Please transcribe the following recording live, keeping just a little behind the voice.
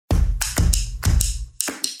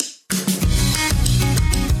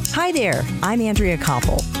Hi there, I'm Andrea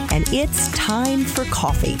Koppel, and it's time for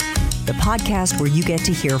coffee, the podcast where you get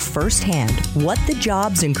to hear firsthand what the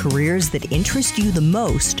jobs and careers that interest you the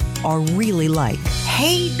most are really like.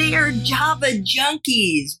 Hey there, Java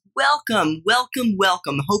junkies. Welcome.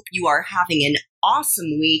 Hope you are having an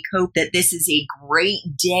awesome week. Hope that this is a great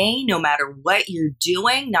day, no matter what you're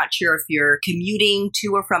doing. Not sure if you're commuting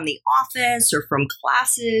to or from the office or from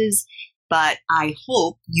classes, but I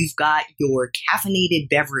hope you've got your caffeinated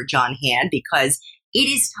beverage on hand because it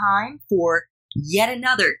is time for yet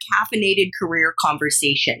another caffeinated career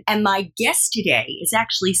conversation. And my guest today is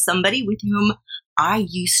actually somebody with whom I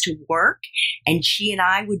used to work, and she and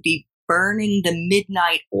I would be burning the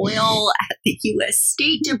midnight oil at the U.S.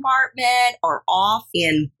 State Department or off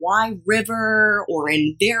in Wye River or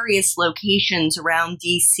in various locations around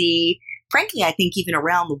D.C., frankly, I think even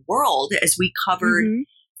around the world as we covered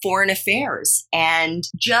foreign affairs, and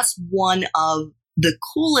just one of the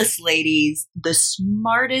coolest ladies, the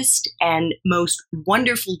smartest and most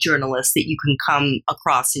wonderful journalists that you can come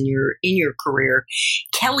across in your career.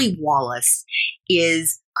 Kelly Wallace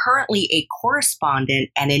is currently a correspondent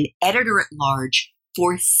and an editor-at-large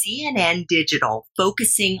for CNN Digital,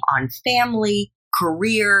 focusing on family,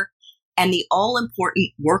 career, and the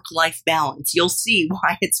all-important work-life balance. You'll see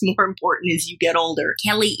why it's more important as you get older.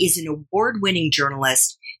 Kelly is an award-winning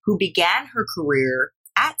journalist who began her career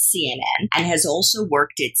at CNN and has also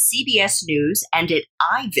worked at CBS News and at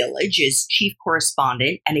iVillage as chief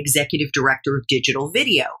correspondent and executive director of digital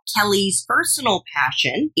video. Kelly's personal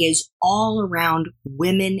passion is all around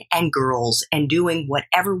women and girls and doing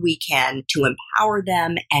whatever we can to empower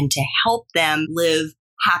them and to help them live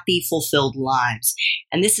happy, fulfilled lives.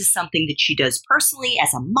 And this is something that she does personally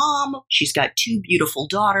as a mom. She's got two beautiful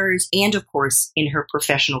daughters, and of course, in her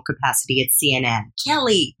professional capacity at CNN.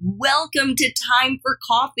 Kelly, welcome to Time for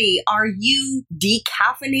Coffee. Are you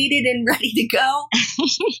decaffeinated and ready to go?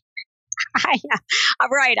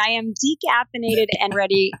 Right. I am decaffeinated and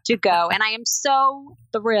ready to go. And I am so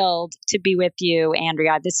thrilled to be with you,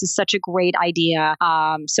 Andrea. This is such a great idea.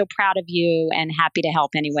 So proud of you and happy to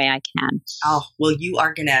help any way I can. Oh, well, you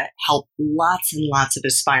are going to help lots and lots of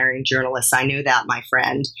aspiring journalists. I know that, my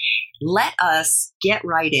friend. Let us get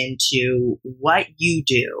right into what you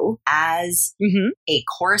do as a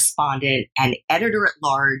correspondent and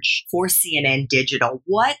editor-at-large for CNN Digital.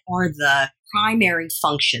 What are the primary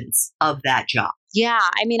functions of that job? Yeah,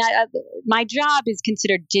 I mean, my job is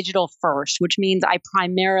considered digital first, which means I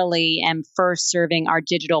primarily am first serving our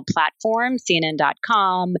digital platform,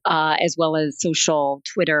 CNN.com, as well as social,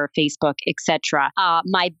 Twitter, Facebook, etc.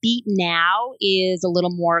 My beat now is a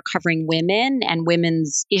little more covering women and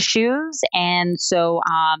women's issues. And so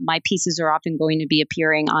my pieces are often going to be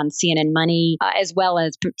appearing on CNN Money, as well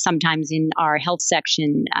as sometimes in our health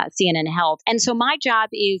section, CNN Health. And so my job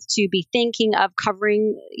is to be thinking of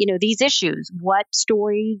covering, these issues. What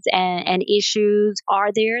stories and issues are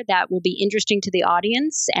there that will be interesting to the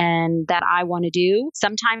audience and that I want to do?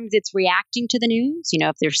 Sometimes it's reacting to the news.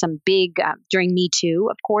 If there's some big, during Me Too,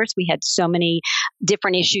 of course, we had so many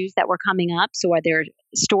different issues that were coming up. So are there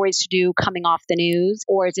stories to do coming off the news,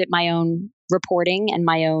 or is it my own reporting and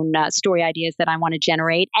my own story ideas that I want to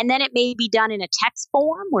generate? And then it may be done in a text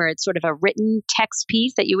form where it's sort of a written text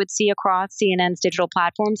piece that you would see across CNN's digital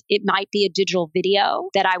platforms. It might be a digital video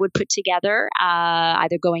that I would put together,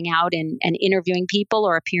 either going out and interviewing people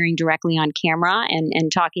or appearing directly on camera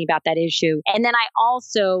and talking about that issue. And then I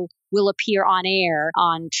also will appear on air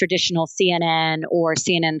on traditional CNN or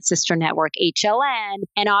CNN sister network HLN.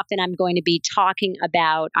 And often I'm going to be talking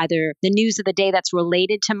about either the news of the day that's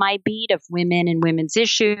related to my beat of women and women's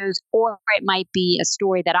issues, or it might be a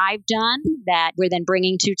story that I've done that we're then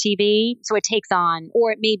bringing to TV. So it takes on,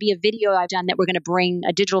 or it may be a video I've done that we're going to bring,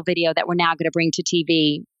 a digital video that we're now going to bring to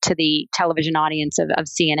TV, to the television audience of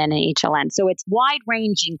CNN and HLN. So it's wide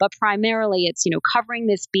ranging, but primarily it's, covering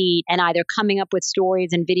this beat and either coming up with stories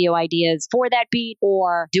and video ideas for that beat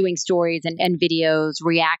or doing stories and videos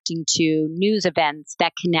reacting to news events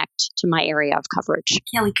that connect to my area of coverage.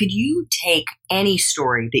 Kelly, could you take any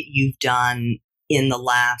story that you've done in the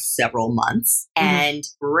last several months and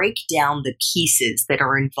break down the pieces that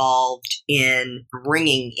are involved in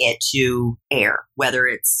bringing it to air, whether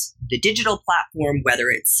it's the digital platform, whether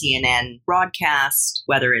it's CNN broadcast,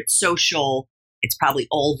 whether it's social? it's probably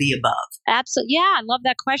all the above? Absolutely. Yeah, I love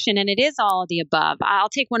that question. And it is all of the above. I'll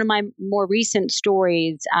take one of my more recent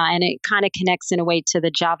stories, and it kind of connects in a way to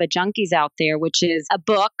the Java junkies out there, which is a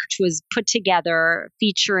book which was put together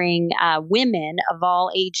featuring women of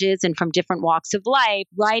all ages and from different walks of life,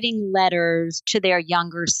 writing letters to their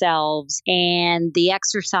younger selves. And the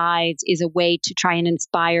exercise is a way to try and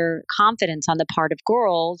inspire confidence on the part of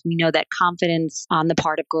girls. We know that confidence on the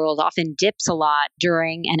part of girls often dips a lot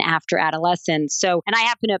during and after adolescence. So, and I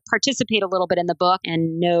happen to participate a little bit in the book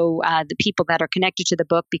and know the people that are connected to the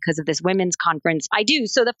book because of this women's conference. I do.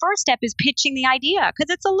 So the first step is pitching the idea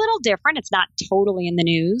because it's a little different. It's not totally in the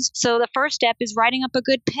news. So the first step is writing up a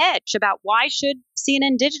good pitch about why should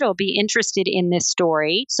CNN Digital be interested in this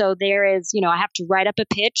story. So there is, I have to write up a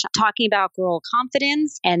pitch talking about girl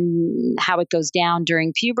confidence and how it goes down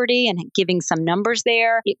during puberty and giving some numbers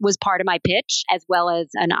there. It was part of my pitch, as well as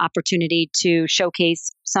an opportunity to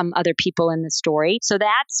showcase some other people in the story. So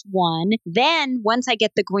that's one. Then once I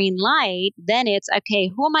get the green light, then it's, okay,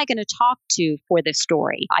 who am I going to talk to for this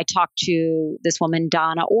story? I talked to this woman,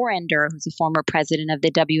 Donna Orender, who's a former president of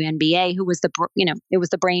the WNBA, who was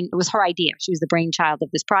it was her idea. She was the brainchild of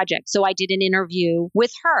this project. So I did an interview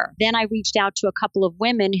with her. Then I reached out to a couple of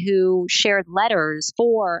women who shared letters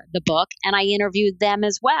for the book, and I interviewed them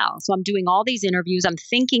as well. So I'm doing all these interviews. I'm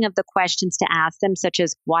thinking of the questions to ask them, such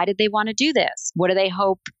as, why did they want to do this? What do they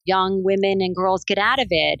hope young women and girls get out of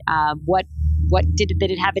it? What did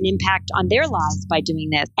it have an impact on their lives by doing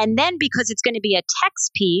this? And then because it's going to be a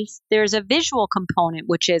text piece, there's a visual component,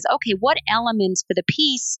 which is, okay, what elements for the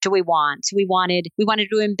piece do we want? So we wanted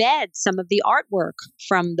to embed some of the artwork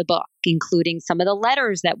from the book, including some of the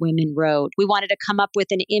letters that women wrote. We wanted to come up with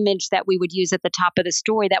an image that we would use at the top of the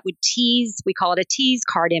story that would tease, we call it a tease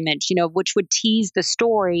card image, which would tease the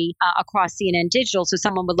story across CNN Digital. So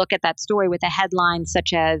someone would look at that story with a headline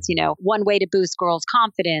such as, one way to boost girls'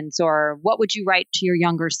 confidence, or what would you write to your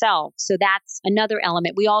younger self? So that's another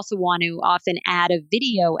element. We also want to often add a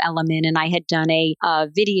video element. And I had done a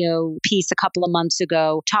video piece a couple of months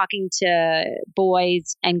ago talking to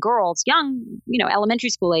boys and girls, young, elementary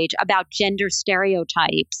school age, about gender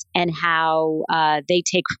stereotypes and how they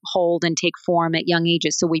take hold and take form at young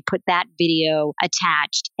ages. So we put that video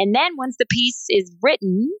attached. And then once the piece is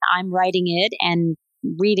written, I'm writing it and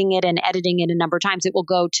reading it and editing it a number of times. It will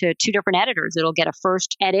go to two different editors. It'll get a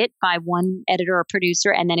first edit by one editor or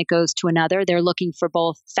producer, and then it goes to another. They're looking for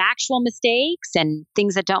both factual mistakes and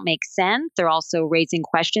things that don't make sense. They're also raising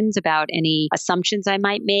questions about any assumptions I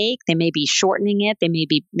might make. They may be shortening it. They may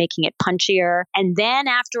be making it punchier. And then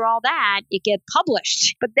after all that, it gets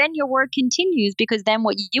published. But then your work continues, because then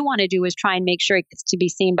what you want to do is try and make sure it gets to be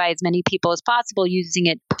seen by as many people as possible,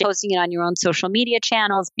 posting it on your own social media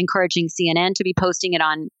channels, encouraging CNN to be posting it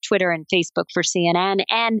on Twitter and Facebook for CNN.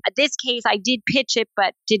 And in this case, I did pitch it,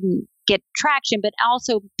 but didn't get traction, but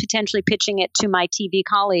also potentially pitching it to my TV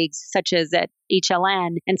colleagues, such as at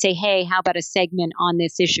HLN, and say, hey, how about a segment on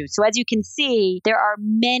this issue? So as you can see, there are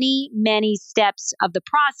many, many steps of the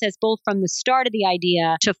process, both from the start of the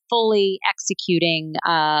idea to fully executing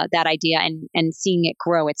that idea and seeing it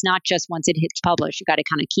grow. It's not just once it hits publish. You got to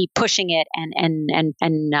kind of keep pushing it and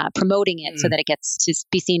promoting it so that it gets to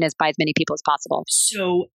be seen by as many people as possible.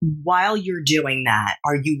 So while you're doing that,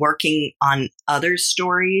 are you working on other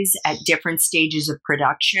stories at different stages of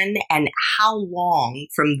production? And how long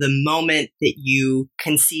from the moment that you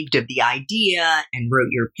conceived of the idea and wrote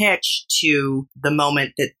your pitch to the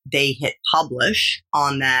moment that they hit publish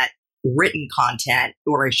on that written content,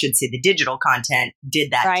 or I should say the digital content,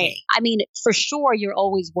 did that take? I mean, for sure, you're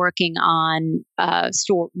always working on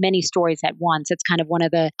many stories at once. It's kind of one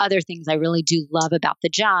of the other things I really do love about the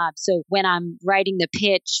job. So when I'm writing the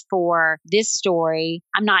pitch for this story,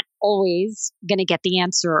 I'm not always going to get the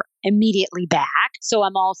answer immediately back. So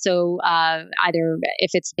I'm also either,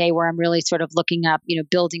 if it's a day where I'm really sort of looking up,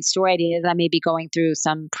 building story ideas, I may be going through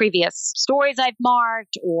some previous stories I've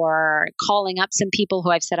marked, or calling up some people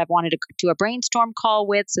who I've said I've wanted to do a brainstorm call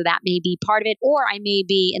with. So that may be part of it. Or I may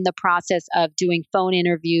be in the process of doing phone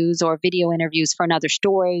interviews or video interviews for another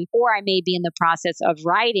story, or I may be in the process of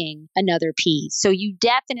writing another piece. So you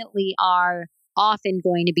definitely are often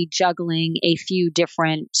going to be juggling a few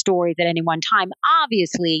different stories at any one time.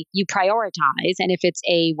 Obviously, you prioritize. And if it's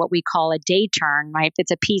what we call a day turn, right? If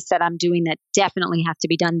it's a piece that I'm doing that definitely has to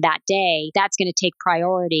be done that day, that's going to take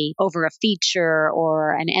priority over a feature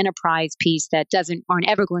or an enterprise piece or an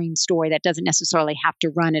evergreen story that doesn't necessarily have to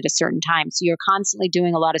run at a certain time. So you're constantly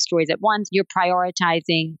doing a lot of stories at once. You're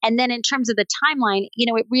prioritizing. And then in terms of the timeline,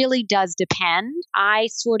 it really does depend. I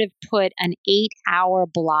sort of put an 8-hour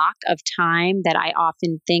block of time that that I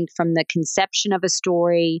often think from the conception of a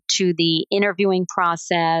story to the interviewing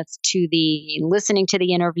process, to the listening to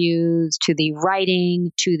the interviews, to the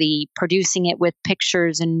writing, to the producing it with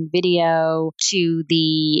pictures and video, to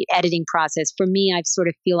the editing process. For me, I sort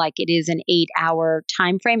of feel like it is an 8-hour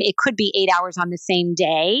time frame. It could be 8 hours on the same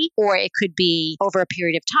day, or it could be over a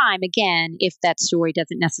period of time. Again, if that story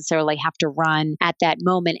doesn't necessarily have to run at that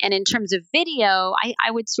moment. And in terms of video,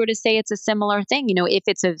 I would sort of say it's a similar thing. If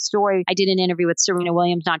it's a story, I did an interview with Serena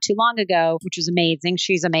Williams not too long ago, which was amazing.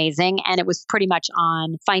 She's amazing. And it was pretty much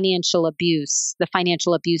on financial abuse, the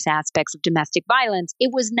financial abuse aspects of domestic violence.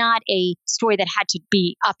 It was not a story that had to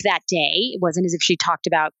be up that day. It wasn't as if she talked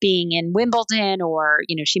about being in Wimbledon or,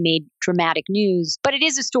 she made dramatic news. But it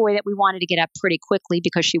is a story that we wanted to get up pretty quickly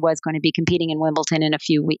because she was going to be competing in Wimbledon in a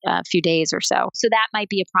few days or so. So that might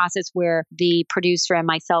be a process where the producer and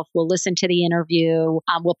myself will listen to the interview.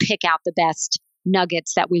 We'll pick out the best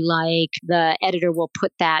nuggets that we like. The editor will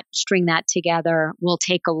string that together. We'll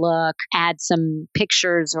take a look, add some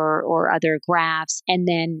pictures or other graphs, and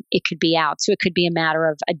then it could be out. So it could be a matter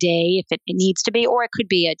of a day if it needs to be, or it could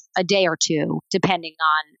be a day or two, depending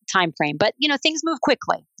on time frame. But, things move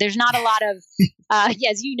quickly. There's not a lot of,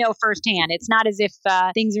 as you know firsthand, it's not as if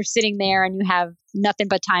things are sitting there and you have nothing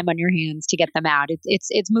but time on your hands to get them out.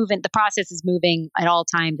 It's moving. The process is moving at all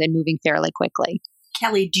times and moving fairly quickly.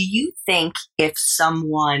 Kelly, do you think if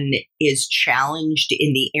someone is challenged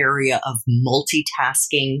in the area of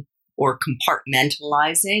multitasking or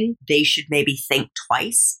compartmentalizing, they should maybe think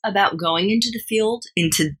twice about going into the field,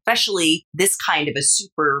 into especially this kind of a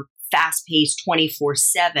super fast-paced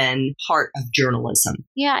 24/7 part of journalism?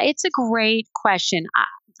 Yeah, it's a great question.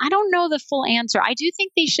 I don't know the full answer. I do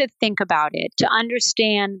think they should think about it to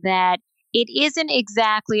understand that it isn't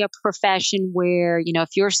exactly a profession where, if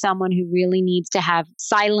you're someone who really needs to have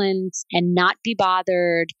silence and not be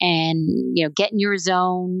bothered and, get in your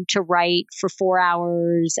zone to write for 4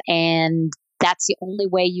 hours and that's the only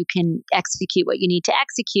way you can execute what you need to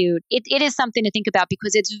execute. It is something to think about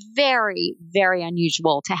because it's very, very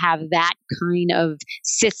unusual to have that kind of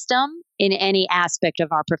system in any aspect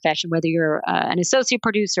of our profession, whether you're an associate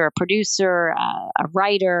producer, a producer, a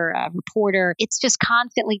writer, a reporter. It's just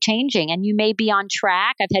constantly changing and you may be on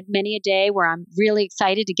track. I've had many a day where I'm really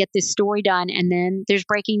excited to get this story done and then there's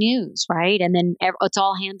breaking news, right? And then it's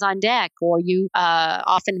all hands on deck. Or you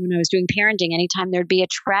often when I was doing parenting, anytime there'd be a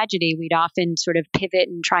tragedy, we'd often sort of pivot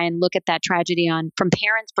and try and look at that tragedy from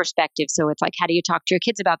parents' perspective. So it's like, how do you talk to your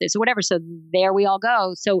kids about this or whatever? So there we all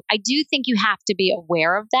go. So I do think you have to be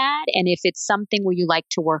aware of that. And if it's something where you like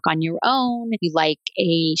to work on your own, you like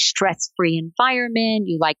a stress-free environment,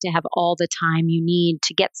 you like to have all the time you need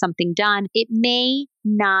to get something done, it may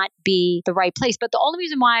not be the right place. But the only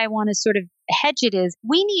reason why I want to sort of hedge it is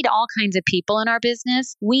we need all kinds of people in our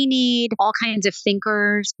business. We need all kinds of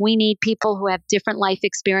thinkers. We need people who have different life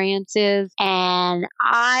experiences. And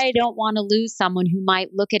I don't want to lose someone who might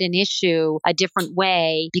look at an issue a different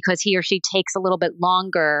way because he or she takes a little bit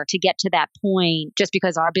longer to get to that point just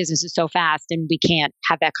because our business is so fast and we can't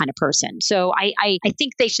have that kind of person. So I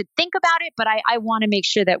think they should think about it, but I want to make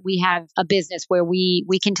sure that we have a business where we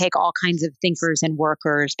can take all kinds of thinkers and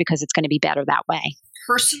workers because it's going to be better that way.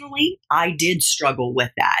 Personally, I did struggle with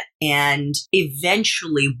that. And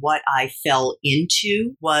eventually what I fell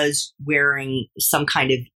into was wearing some kind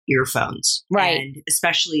of earphones. Right. And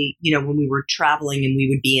especially, when we were traveling and we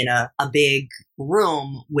would be in a big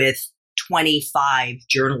room with 25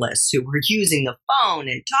 journalists who were using the phone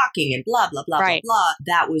and talking and blah, blah, blah, right. blah, blah.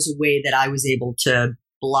 That was a way that I was able to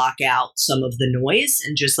block out some of the noise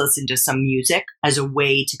and just listen to some music as a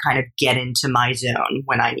way to kind of get into my zone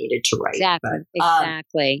when I needed to write.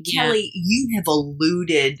 Exactly. Kelly, you have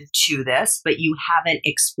alluded to this, but you haven't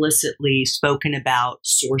explicitly spoken about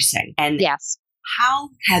sourcing. And yes. How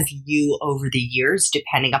have you, over the years,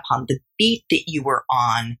 depending upon the beat that you were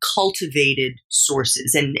on, cultivated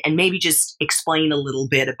sources? And maybe just explain a little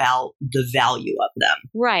bit about the value of them.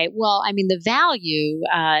 Right. Well, the value,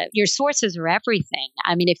 your sources are everything.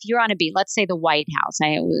 If you're on a beat, let's say the White House,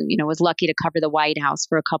 I was lucky to cover the White House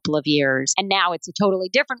for a couple of years. And now it's a totally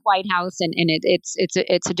different White House and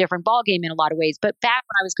it's a different ballgame in a lot of ways. But back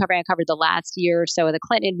when I was I covered the last year or so of the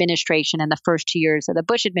Clinton administration and the first 2 years of the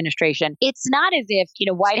Bush administration. It's not as if,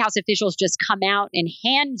 White House officials just come out and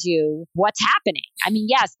hand you what's happening.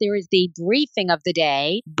 Yes, there is the briefing of the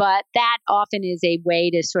day, but that often is a way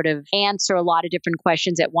to sort of answer a lot of different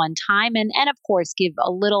questions at one time. And of course, give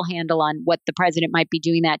a little handle on what the president might be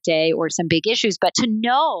doing that day or some big issues. But to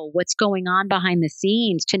know what's going on behind the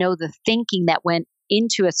scenes, to know the thinking that went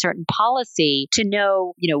into a certain policy, to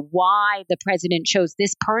know, why the president chose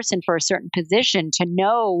this person for a certain position, to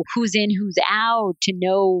know who's in, who's out, to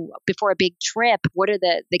know before a big trip, what are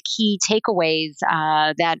the key takeaways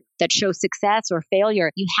that show success or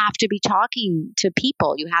failure. You have to be talking to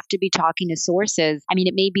people. You have to be talking to sources. I mean,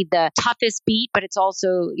 it may be the toughest beat, but it's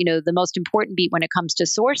also, the most important beat when it comes to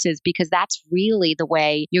sources, because that's really the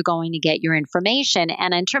way you're going to get your information.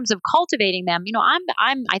 And in terms of cultivating them,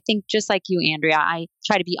 I think just like you, Andrea, I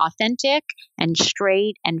try to be authentic and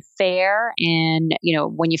straight and fair. And,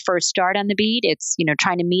 when you first start on the beat, it's,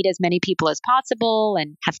 trying to meet as many people as possible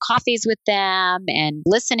and have coffees with them and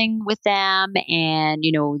listening with them. And,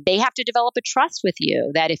 they have to develop a trust with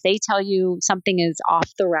you that if they tell you something is off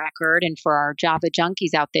the record, and for our Java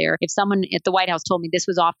junkies out there, if someone at the White House told me this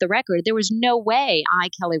was off the record, there was no way I,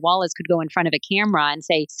 Kelly Wallace, could go in front of a camera and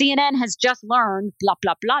say, CNN has just learned blah,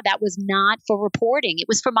 blah, blah. That was not for reporting. It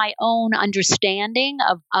was for my own understanding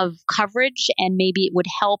of coverage, and maybe it would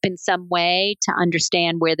help in some way to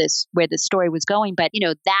understand where the story was going. But,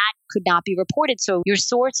 that could not be reported. So your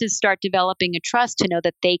sources start developing a trust to know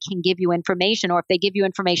that they can give you information, or if they give you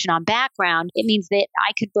information on background, it means that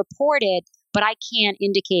I could report it, but I can't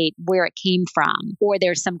indicate where it came from. Or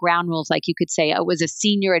there's some ground rules, like you could say, it was a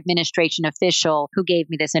senior administration official who gave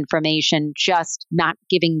me this information, just not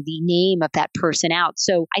giving the name of that person out.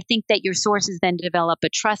 So I think that your sources then develop a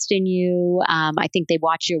trust in you. I think they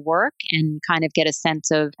watch your work and kind of get a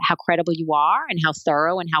sense of how credible you are and how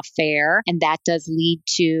thorough and how fair. And that does lead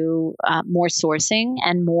to more sourcing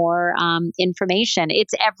and more information.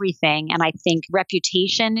 It's everything. And I think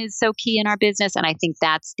reputation is so key in our business. And I think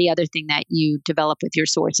that's the other thing that you develop with your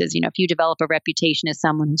sources. If you develop a reputation as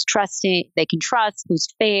someone who's trusting, they can trust, who's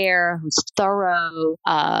fair, who's thorough,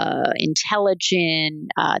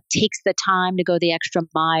 intelligent, takes the time to go the extra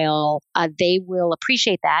mile, they will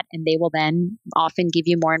appreciate that, and they will then often give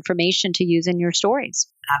you more information to use in your stories.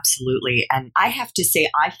 Absolutely. And I have to say,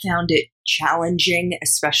 I found it challenging,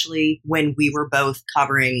 especially when we were both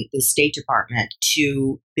covering the State Department,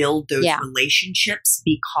 to build those relationships,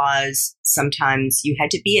 because sometimes you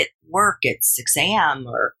had to be at work at 6 a.m.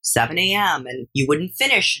 or 7 a.m. and you wouldn't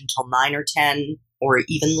finish until 9 or 10 or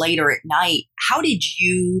even later at night. How did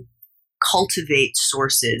you cultivate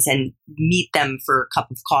sources and meet them for a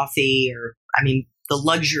cup of coffee? Or, the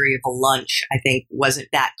luxury of a lunch, I think, wasn't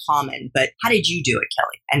that common. But how did you do it,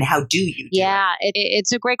 Kelly? And how do you do it? Yeah,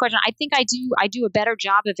 it's a great question. I think I do a better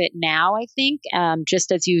job of it now, I think,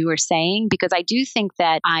 just as you were saying, because I do think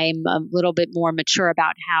that I'm a little bit more mature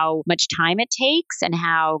about how much time it takes, and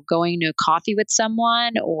how going to coffee with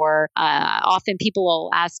someone, or often people will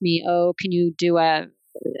ask me, oh, can you do a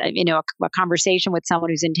conversation with someone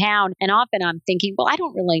who's in town. And often I'm thinking, well, I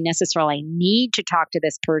don't really necessarily need to talk to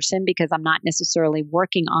this person because I'm not necessarily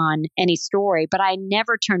working on any story, but I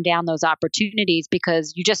never turn down those opportunities,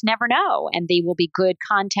 because you just never know. And they will be good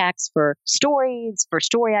contacts for stories, for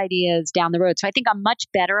story ideas down the road. So I think I'm much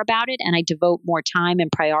better about it, and I devote more time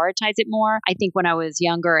and prioritize it more. I think when I was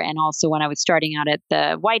younger, and also when I was starting out at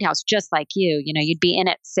the White House, just like you'd be in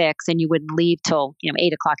at 6 and you wouldn't leave till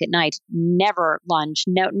 8 o'clock at night, never lunch,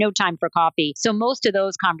 no time for coffee. So most of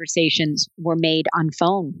those conversations were made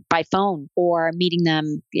by phone, or meeting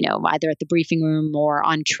them, either at the briefing room or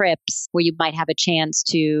on trips where you might have a chance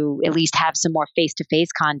to at least have some more face-to-face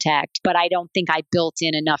contact. But I don't think I built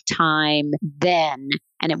in enough time then,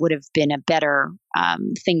 and it would have been a better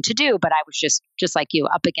thing to do. But I was just like you,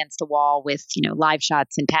 up against the wall with, live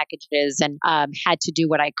shots and packages, and had to do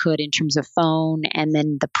what I could in terms of phone, and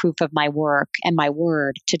then the proof of my work and my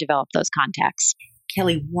word to develop those contacts.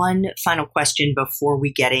 Kelly, one final question before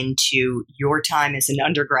we get into your time as an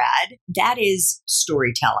undergrad. That is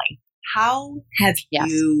storytelling. How have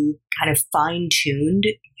you kind of fine-tuned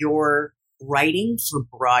your writing for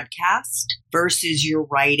broadcast versus your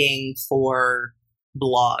writing for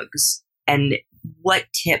blogs? And what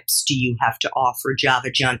tips do you have to offer Java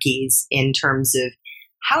junkies in terms of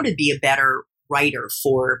how to be a better writer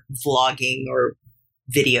for vlogging or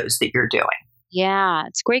videos that you're doing? Yeah,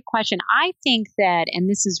 it's a great question. I think that, and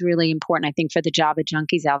this is really important, I think, for the Java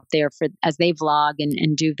junkies out there, as they vlog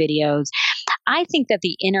and do videos, I think that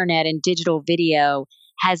the internet and digital video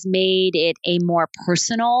has made it a more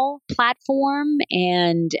personal platform.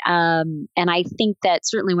 And I think that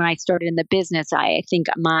certainly when I started in the business, I think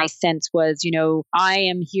my sense was, I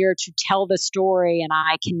am here to tell the story, and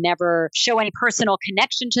I can never show any personal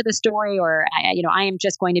connection to the story, or I am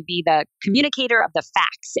just going to be the communicator of the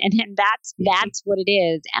facts, and that's what it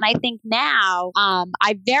is. And I think now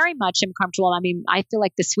I very much am comfortable. I feel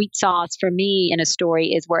like the sweet sauce for me in a story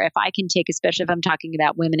is where if I can take, especially if I'm talking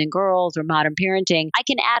about women and girls or modern parenting, I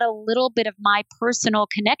can add a little bit of my personal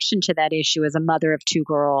connection to that issue as a mother of two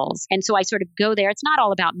girls. And so I sort of go there. It's not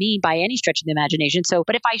all about me by any stretch of the imagination. So,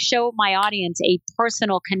 but if I show my audience a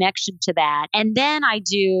personal connection to that, and then I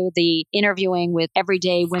do the interviewing with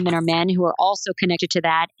everyday women or men who are also connected to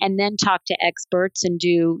that, and then talk to experts and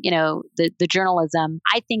do, the journalism,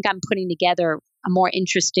 I think I'm putting together a more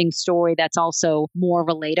interesting story that's also more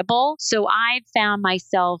relatable. So I've found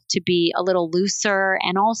myself to be a little looser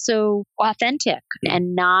and also authentic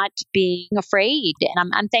and not being afraid.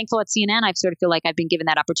 And I'm thankful at CNN. I sort of feel like I've been given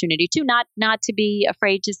that opportunity too, not to be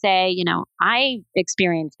afraid to say, I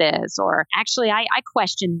experienced this, or actually I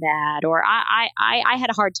questioned that, or I had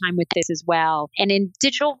a hard time with this as well. And in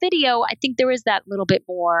digital video, I think there is that little bit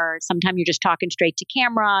more. Sometimes you're just talking straight to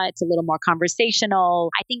camera. It's a little more conversational.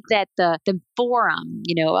 I think that the forum,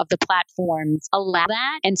 of the platforms allow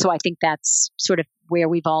that. And so I think that's sort of where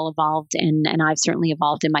we've all evolved. And I've certainly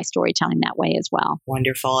evolved in my storytelling that way as well.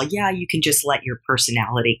 Wonderful. Yeah, you can just let your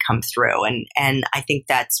personality come through. And I think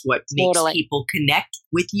that's what makes people connect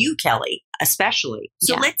with you, Kelly, especially.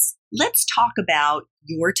 So let's talk about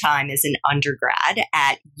your time as an undergrad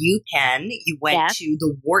at UPenn. You went to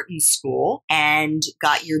the Wharton School and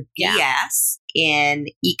got your BS in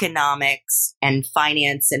economics and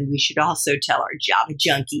finance. And we should also tell our Java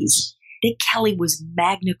junkies that Kelly was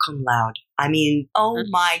magna cum laude. I mean, oh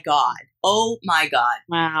my God.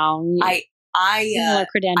 Wow. I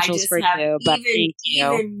credentials just for have you, but thank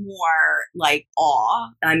you. Even more like awe.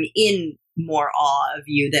 I'm in more awe of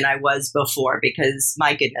you than I was before, because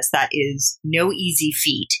my goodness, that is no easy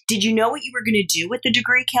feat. Did you know what you were going to do with the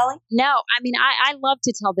degree, Kelly? No, I mean, I love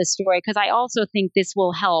to tell this story because I also think this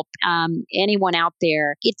will help anyone out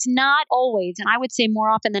there. It's not always, and I would say more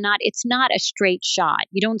often than not, it's not a straight shot.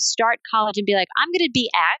 You don't start college and be like, I'm going to be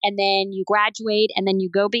X, and then you graduate and then you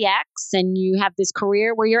go be X and you have this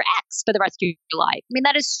career where you're X for the rest of your life. I mean,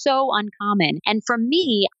 that is so uncommon. And for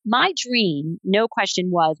me, my dream, no question,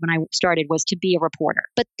 was when I started was to be a reporter.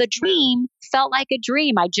 But the dream felt like a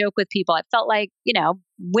dream. I joke with people. It felt like,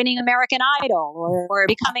 winning American Idol or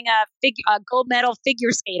becoming a gold medal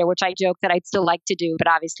figure skater, which I joke that I'd still like to do, but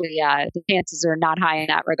obviously the chances are not high in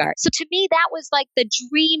that regard. So to me, that was like the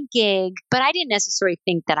dream gig, but I didn't necessarily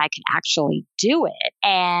think that I could actually do it.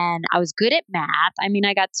 And I was good at math. I mean,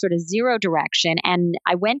 I got sort of zero direction, and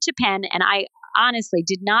I went to Penn, and I honestly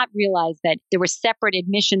did not realize that there were separate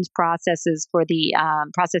admissions processes for the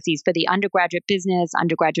undergraduate business,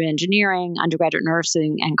 undergraduate engineering, undergraduate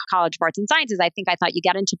nursing, and College of Arts and Sciences. I think I thought you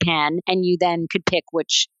got into Penn and you then could pick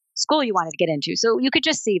which school you wanted to get into. So you could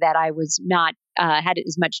just see that I was not had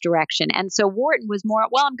as much direction. And so Wharton was more,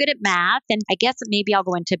 well, I'm good at math, and I guess maybe I'll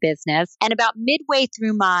go into business. And about midway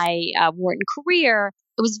through my Wharton career,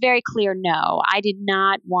 it was very clear, no, I did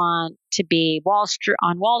not want to be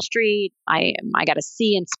on Wall Street. I got a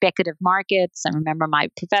C in speculative markets. I remember my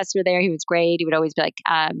professor there, he was great. He would always be like,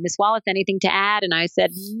 Miss Wallace, anything to add? And I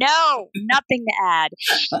said, no, nothing to add.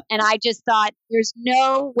 And I just thought, there's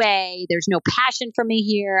no way, there's no passion for me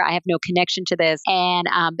here. I have no connection to this. And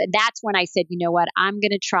that's when I said, you know what, I'm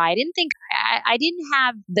going to try. I didn't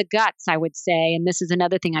have the guts, I would say. And this is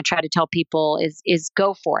another thing I try to tell people is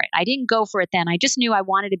go for it. I didn't go for it then. I just knew I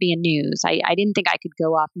wanted to be in news. I didn't think I could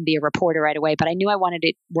go off and be a reporter right away, but I knew I wanted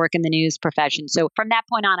to work in the news profession. So from that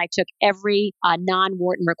point on, I took every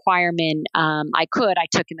non-Wharton requirement I could. I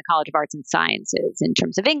took in the College of Arts and Sciences in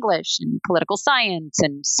terms of English and political science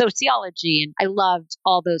and sociology, and I loved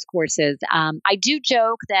all those courses. I do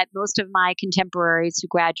joke that most of my contemporaries who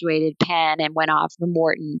graduated Penn and went off from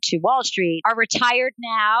Wharton to Wall Street are retired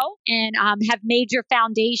now and have major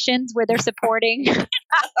foundations where they're supporting.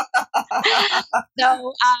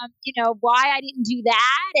 So, why I didn't do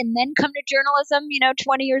that and then come to journalism,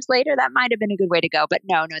 20 years later, that might have been a good way to go. But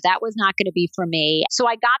no, that was not going to be for me. So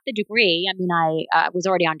I got the degree. I mean, I was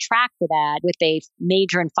already on track for that with a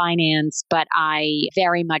major in finance, but I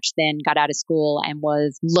very much then got out of school and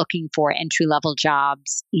was looking for entry-level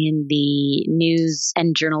jobs in the news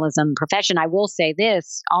and journalism profession. I will say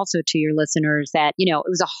this also to your listeners that, it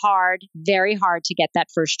was very hard to get that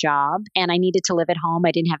first job, and I needed to live at home.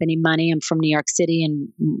 I didn't have any money. I'm from New York City and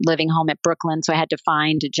living home at Brooklyn, so I had to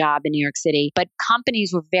find a job in New York City. But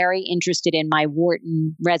companies were very interested in my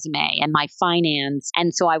Wharton resume and my finance.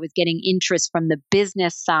 And so I was getting interest from the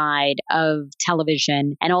business side of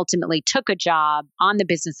television, and ultimately took a job on the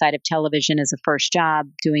business side of television as a first job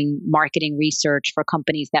doing marketing research for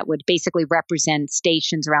companies that would basically represent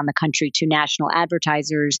stations around the country to national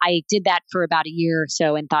advertisers. I did that for about a year or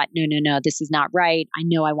so and thought, no, this is not right. I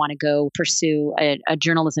know I want to go pursue a a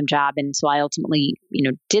journalism job. And so I ultimately,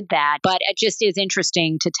 did that. But it just is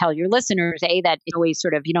interesting to tell your listeners, that it's always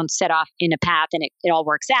sort of, you don't set off in a path and it all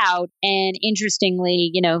works out. And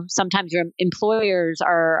interestingly, sometimes your employers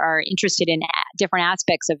are interested in different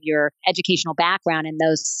aspects of your educational background, and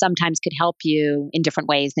those sometimes could help you in different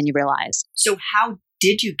ways than you realize. So how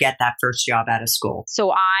did you get that first job out of school?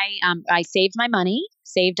 So I saved my money,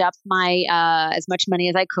 saved up my as much money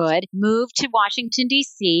as I could, moved to Washington,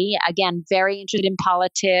 D.C., again, very interested in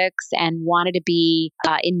politics and wanted to be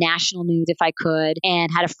in national news if I could, and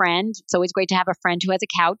had a friend. It's always great to have a friend who has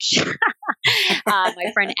a couch.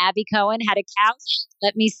 My friend Abby Cohen had a couch.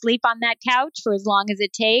 Let me sleep on that couch for as long as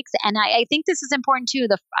it takes. And I think this is important too.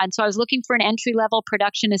 And so I was looking for an entry-level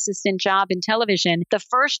production assistant job in television. The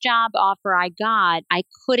first job offer I got, I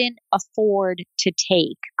couldn't afford to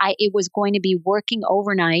take. It was going to be working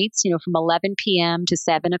overnights, from 11 p.m. to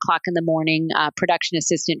 7 o'clock in the morning, production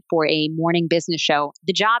assistant for a morning business show.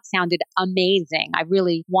 The job sounded amazing. I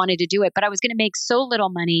really wanted to do it, but I was going to make so little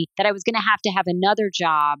money that I was going to have another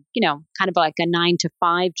job, kind of like a 9 to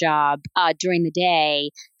 5 job during the day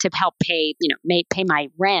to help pay my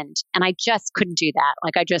rent. And I just couldn't do that.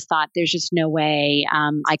 Like, I just thought there's just no way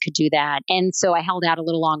I could do that. And so I held out a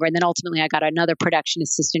little longer. And then ultimately I got another production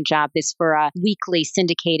assistant job, this for a weekly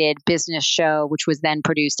syndicated business show, which was then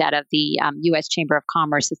produced out of the U.S. Chamber of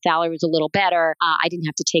Commerce. The salary was a little better. I didn't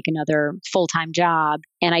have to take another full-time job.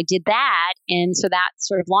 And I did that. And so that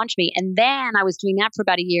sort of launched me. And then I was doing that for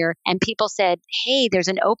about a year. And people said, hey, there's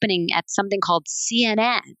an opening at something called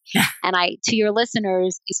CNN. And to your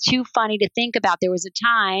listeners, it's too funny to think about. There was a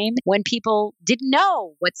time when people didn't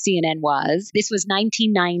know what CNN was. This was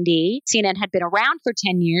 1990. CNN had been around for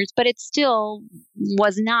 10 years, but it still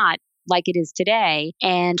was not like it is today.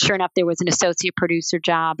 And sure enough, there was an associate producer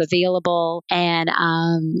job available. And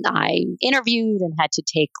I interviewed and had to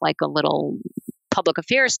take like a little public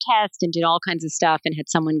affairs test and did all kinds of stuff, and had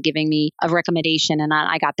someone giving me a recommendation, and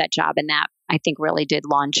I got that job. And that, I think, really did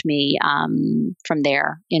launch me from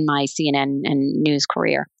there in my CNN and news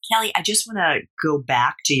career. Kelly, I just want to go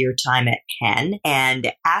back to your time at Penn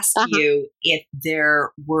and ask you if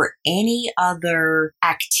there were any other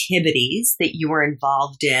activities that you were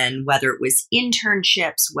involved in, whether it was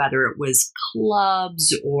internships, whether it was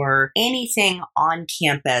clubs, or anything on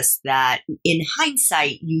campus that in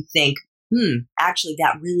hindsight you think, actually,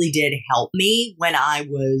 that really did help me when I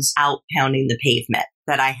was out pounding the pavement,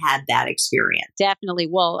 that I had that experience. Definitely.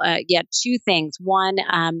 Well, two things. One,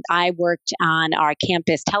 I worked on our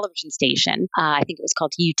campus television station. I think it was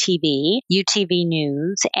called UTV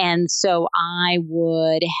News. And so I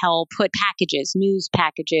would help put news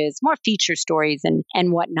packages, more feature stories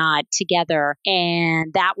and whatnot together.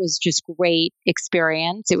 And that was just great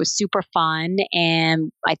experience. It was super fun.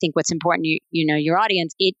 And I think what's important, your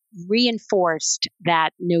audience, it reinforced that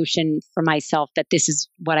notion for myself that this is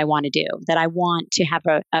what I want to do, that I want to have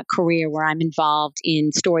a career where I'm involved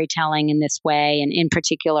in storytelling in this way, and in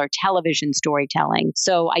particular television storytelling.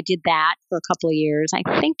 So I did that for a couple of years.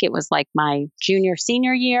 I think it was like my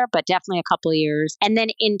senior year, but definitely a couple of years. And then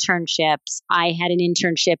internships. I had an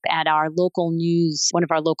internship at our local news, one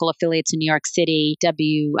of our local affiliates in New York City,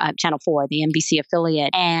 Channel 4, the NBC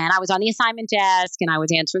affiliate. And I was on the assignment desk and I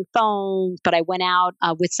was answering phones, but I went out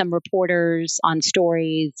with some reporters on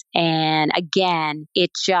stories. And again, it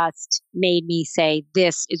just made me say,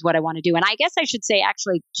 this is what I want to do. And I guess I should say,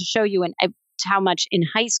 actually, to show you how much in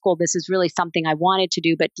high school this is really something I wanted to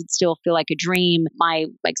do, but did still feel like a dream. My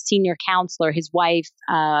senior counselor, his wife,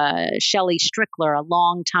 Shelley Strickler, a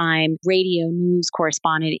longtime radio news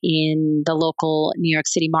correspondent in the local New York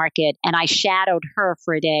City market, and I shadowed her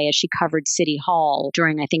for a day as she covered City Hall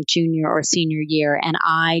during, I think, junior or senior year, and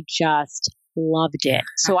I just loved it.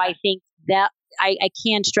 So I think that I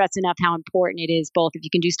can't stress enough how important it is, both if you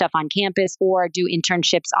can do stuff on campus or do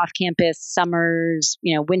internships off campus, summers,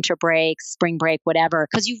 winter breaks, spring break, whatever,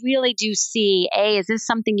 because you really do see, is this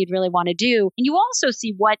something you'd really want to do? And you also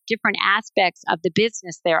see what different aspects of the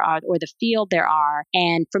business there are or the field there are.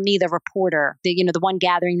 And for me, the reporter, the one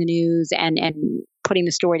gathering the news and putting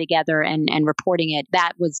the story together and reporting it,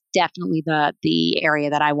 that was definitely the area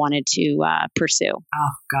that I wanted to pursue.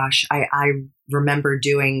 Oh, gosh. I remember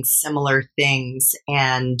doing similar things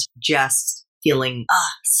and just feeling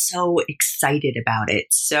so excited about it.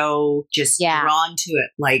 So just drawn to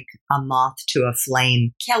it like a moth to a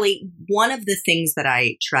flame. Kelly, one of the things that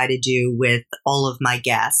I try to do with all of my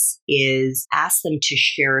guests is ask them to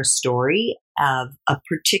share a story of a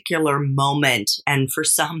particular moment. And for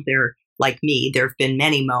some, they're like me, there have been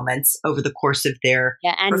many moments over the course of their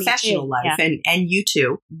professional life, and you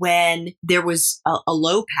too, when there was a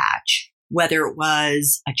low patch whether it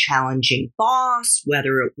was a challenging boss,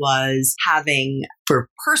 whether it was having, for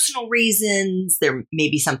personal reasons, there may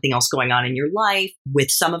be something else going on in your life. With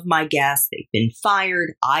some of my guests, they've been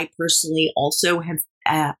fired. I personally also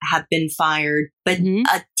have been fired, but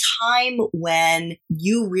a time when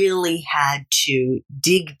you really had to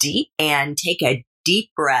dig deep and take a deep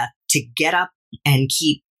breath to get up and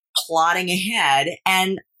keep plodding ahead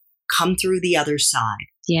and come through the other side.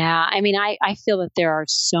 Yeah, I mean, I feel that there are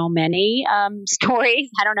so many stories.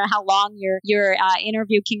 I don't know how long your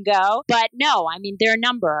interview can go, but no, I mean, there are a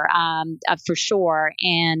number for sure.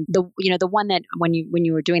 And the one that when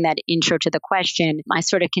you were doing that intro to the question, I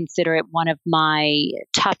sort of consider it one of my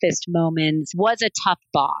toughest moments. Was a tough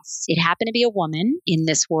boss. It happened to be a woman in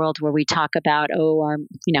this world where we talk about,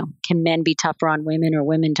 can men be tougher on women or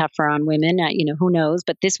women tougher on women? Who knows?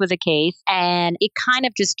 But this was a case, and it kind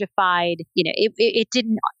of just defied. It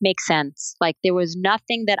didn't make sense. Like, there was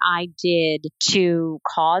nothing that I did to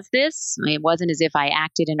cause this. I mean, it wasn't as if I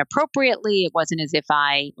acted inappropriately. It wasn't as if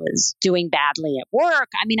I was doing badly at work.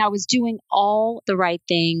 I mean, I was doing all the right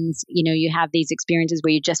things. You have these experiences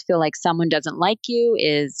where you just feel like someone doesn't like you,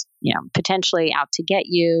 is potentially out to get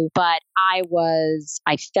you. But I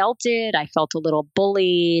felt it. I felt a little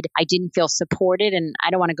bullied. I didn't feel supported. And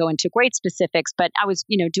I don't want to go into great specifics, but I was,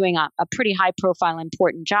 doing a pretty high profile,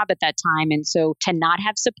 important job at that time. And so to not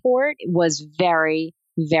have support was very,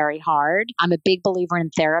 very hard. I'm a big believer in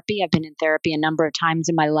therapy. I've been in therapy a number of times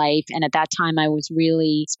in my life. And at that time, I was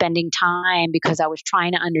really spending time because I was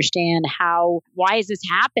trying to understand why is this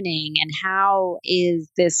happening? And how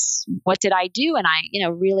is this, what did I do? And I,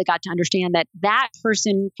 really got to understand that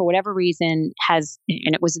person, for whatever reason, has,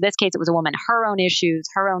 and it was, in this case, it was a woman, her own issues,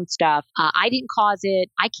 her own stuff. I didn't cause it.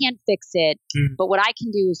 I can't fix it. But what I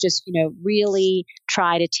can do is just, really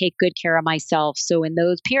try to take good care of myself. So in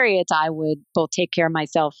those periods, I would both take care of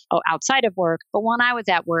myself outside of work. But when I was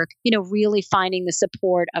at work, really finding the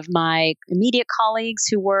support of my immediate colleagues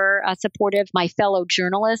who were supportive, my fellow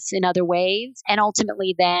journalists in other ways, and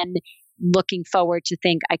ultimately then looking forward to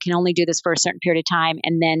think I can only do this for a certain period of time,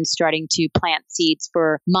 and then starting to plant seeds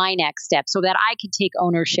for my next step so that I could take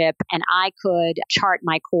ownership and I could chart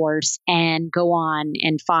my course and go on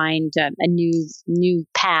and find a new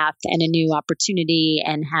path and a new opportunity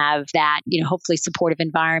and have that, hopefully supportive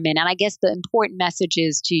environment. And I guess the important message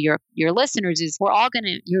is to your listeners is we're all going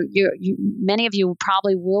to, many of you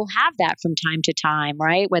probably will have that from time to time,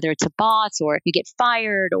 right? Whether it's a boss or you get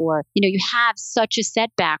fired or, you have such a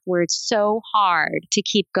setback where it's so hard to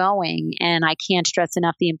keep going. And I can't stress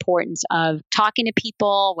enough the importance of talking to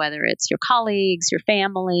people, whether it's your colleagues, your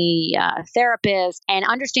family, therapist, and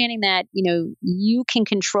understanding that, you can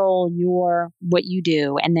control what you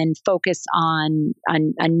do and then focus on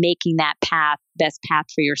making that best path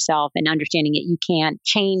for yourself, and understanding that you can't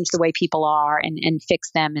change the way people are and fix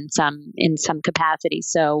them in some capacity.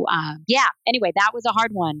 So, anyway, that was a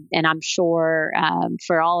hard one. And I'm sure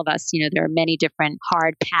for all of us, there are many different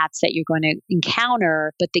hard paths that you're going to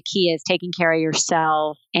encounter, but the key is taking care of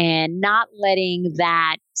yourself and not letting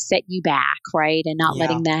that set you back, right? And not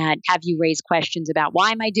letting that have you raise questions about,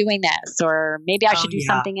 why am I doing this? Or maybe I should do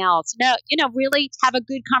something else. No, really have a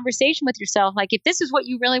good conversation with yourself. Like, if this is what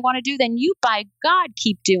you really want to do, then you, by God,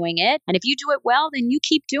 keep doing it. And if you do it well, then you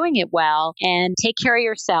keep doing it well, and take care of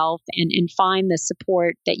yourself and find the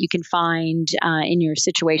support that you can find in your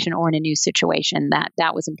situation or in a new situation.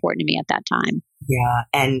 That was important to me at that time. Yeah.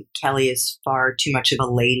 And Kelly is far too much of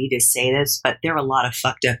a lady to say this, but there are a lot of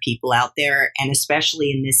fucked up people out there, and especially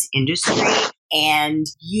in this industry. And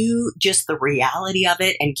just the reality of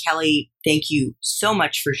it. And Kelly, thank you so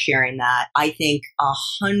much for sharing that. I think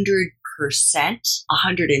 100%,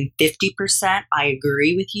 150%, I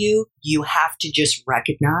agree with you. You have to just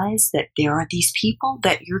recognize that there are these people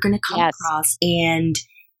that you're going to come across, and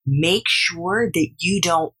make sure that you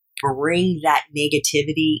don't bring that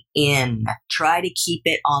negativity in. Try to keep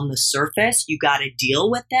it on the surface. You got to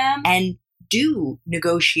deal with them and do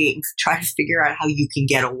negotiate and try to figure out how you can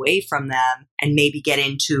get away from them and maybe get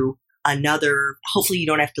into another. Hopefully you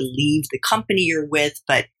don't have to leave the company you're with,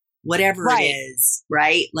 but whatever it is,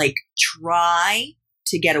 right? Like, try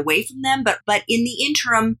to get away from them, but in the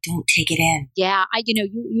interim, don't take it in. Yeah,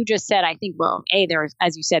 you just said, I think, well, there's,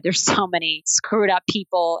 as you said, there's so many screwed up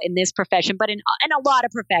people in this profession, but in a lot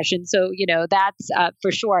of professions. So, that's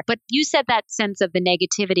for sure. But you said that sense of the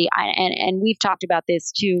negativity, and we've talked about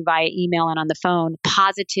this too via email and on the phone.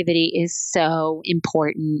 Positivity is so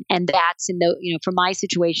important, and that's for my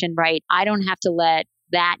situation, right? I don't have to let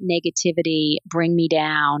that negativity bring me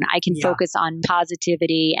down. I can focus on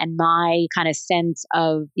positivity and my kind of sense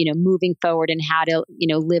of, moving forward and how to,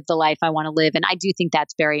 live the life I want to live. And I do think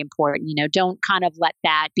that's very important. Don't kind of let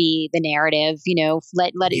that be the narrative,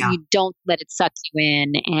 let it, you don't let it suck you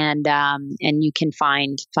in, and you can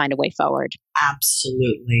find a way forward.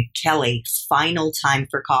 Absolutely. Kelly, final time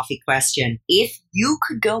for coffee question. If you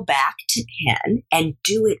could go back to Penn and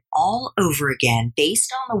do it all over again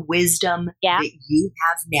based on the wisdom that you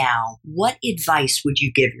have now, what advice would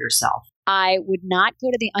you give yourself? I would not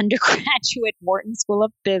go to the undergraduate Wharton School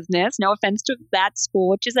of Business. No offense to that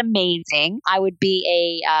school, which is amazing. I would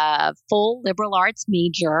be a full liberal arts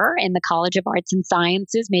major in the College of Arts and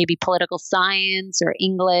Sciences, maybe political science or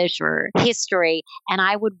English or history. And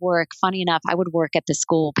I would work, funny enough, I would work at the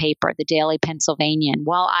school paper, the Daily Pennsylvanian.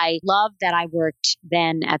 While I loved that I worked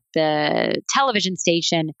then at the television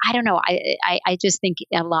station, I don't know. I just think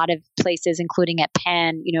a lot of places, including at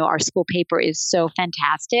Penn, our school paper is so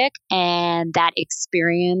fantastic. And that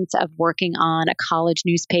experience of working on a college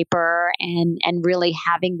newspaper and really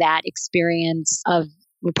having that experience of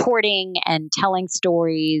reporting and telling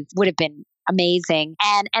stories would have been amazing.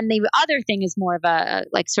 And the other thing is more of a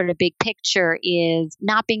sort of big picture is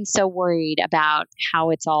not being so worried about how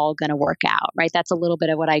it's all going to work out, right? That's a little bit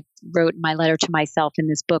of what I wrote in my letter to myself in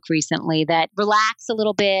this book recently, that relax a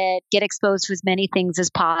little bit, get exposed to as many things as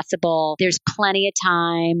possible. There's plenty of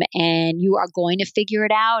time and you are going to figure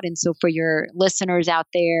it out. And so for your listeners out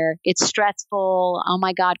there, it's stressful. Oh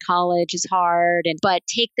my God, college is hard. But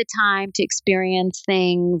take the time to experience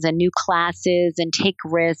things and new classes and take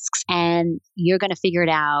risks, and you're going to figure it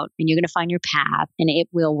out and you're going to find your path and it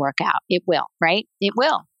will work out. It will, right? It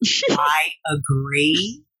will. I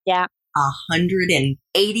agree. Yeah. 180%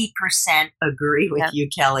 agree with you,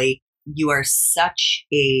 Kelly. You are such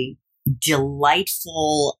a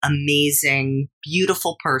delightful, amazing,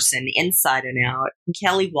 beautiful person inside and out.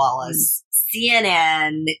 Kelly Wallace,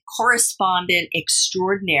 CNN correspondent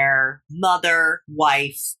extraordinaire, mother,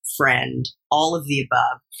 wife, friend, all of the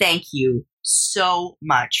above. Thank you so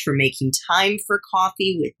much for making time for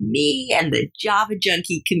coffee with me and the Java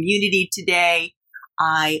Junkie community today.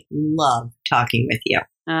 I love talking with you.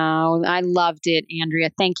 Oh, I loved it, Andrea.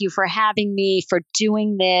 Thank you for having me, for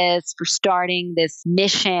doing this, for starting this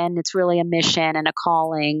mission. It's really a mission and a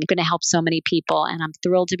calling. It's going to help so many people, and I'm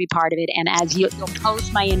thrilled to be part of it. And as you'll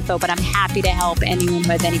post my info, but I'm happy to help anyone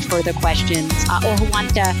with any further questions or who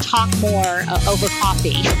wants to talk more over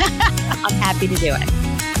coffee. I'm happy to do it.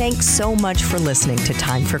 Thanks so much for listening to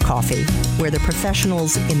Time for Coffee, where the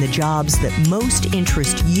professionals in the jobs that most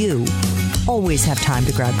interest you always have time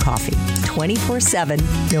to grab coffee 24/7,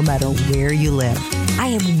 no matter where you live. I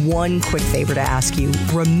have one quick favor to ask you.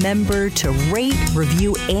 Remember to rate,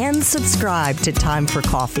 review, and subscribe to Time for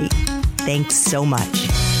Coffee. Thanks so much.